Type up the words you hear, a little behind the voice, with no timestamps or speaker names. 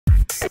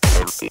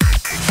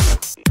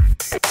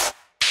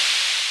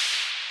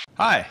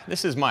Hi,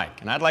 this is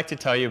Mike, and I'd like to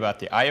tell you about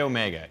the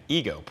Iomega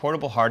eGo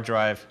portable hard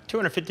drive,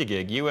 250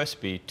 gig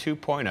USB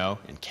 2.0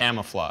 in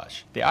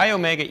camouflage. The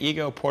Iomega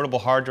eGo portable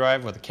hard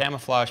drive with a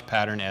camouflage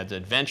pattern adds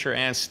adventure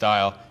and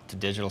style to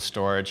digital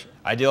storage.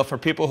 Ideal for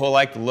people who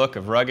like the look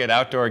of rugged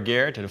outdoor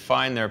gear to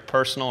define their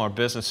personal or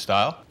business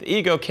style. The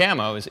eGo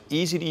Camo is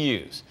easy to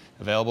use,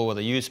 available with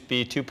a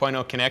USB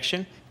 2.0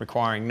 connection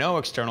requiring no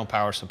external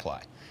power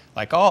supply.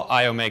 Like all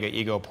Iomega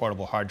eGo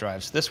portable hard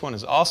drives, this one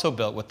is also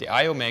built with the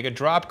Iomega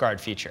drop guard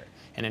feature,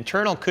 an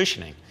internal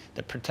cushioning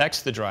that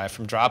protects the drive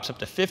from drops up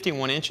to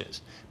 51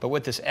 inches. But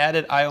with this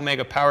added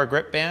Iomega power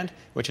grip band,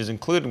 which is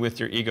included with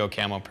your eGo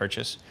Camo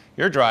purchase,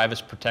 your drive is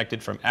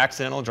protected from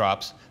accidental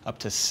drops up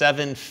to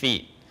 7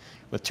 feet.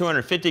 With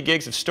 250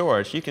 gigs of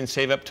storage, you can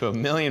save up to 1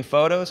 million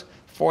photos,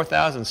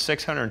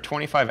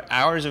 4,625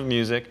 hours of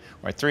music,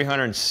 or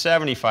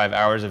 375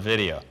 hours of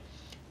video.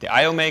 The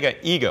Iomega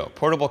eGo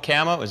Portable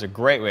Camo is a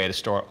great way to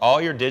store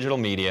all your digital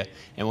media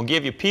and will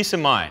give you peace of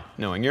mind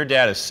knowing your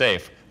data is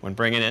safe when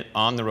bringing it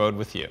on the road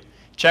with you.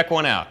 Check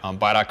one out on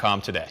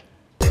buy.com today.